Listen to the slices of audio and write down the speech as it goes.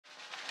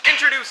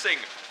Introducing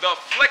the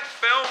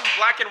Flickfilm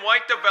Black and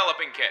White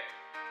Developing Kit.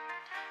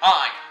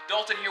 Hi,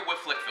 Dalton here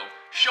with Flickfilm,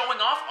 showing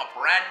off a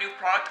brand new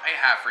product I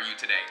have for you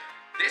today.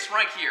 This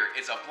right here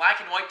is a black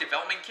and white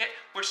development kit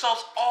which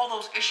solves all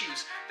those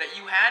issues that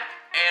you had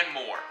and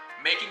more,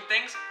 making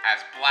things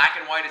as black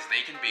and white as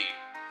they can be.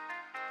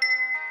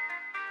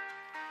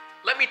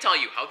 Let me tell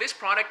you how this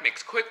product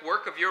makes quick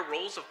work of your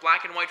rolls of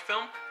black and white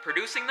film,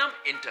 producing them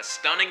into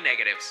stunning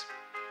negatives.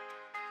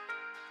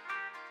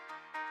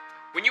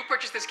 When you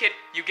purchase this kit,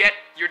 you get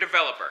your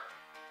developer,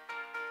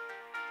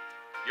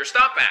 your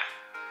stop bath,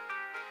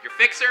 your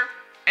fixer,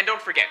 and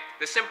don't forget,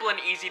 the simple and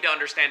easy to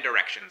understand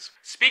directions.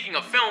 Speaking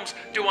of films,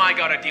 do I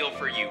got a deal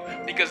for you?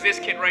 Because this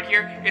kit right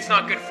here, it's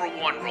not good for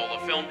 1 roll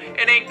of film,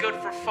 it ain't good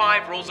for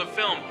 5 rolls of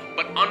film,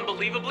 but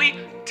unbelievably,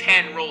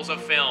 10 rolls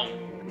of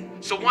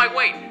film. So why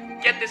wait?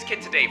 Get this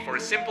kit today for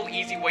a simple,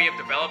 easy way of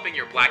developing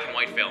your black and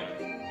white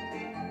film.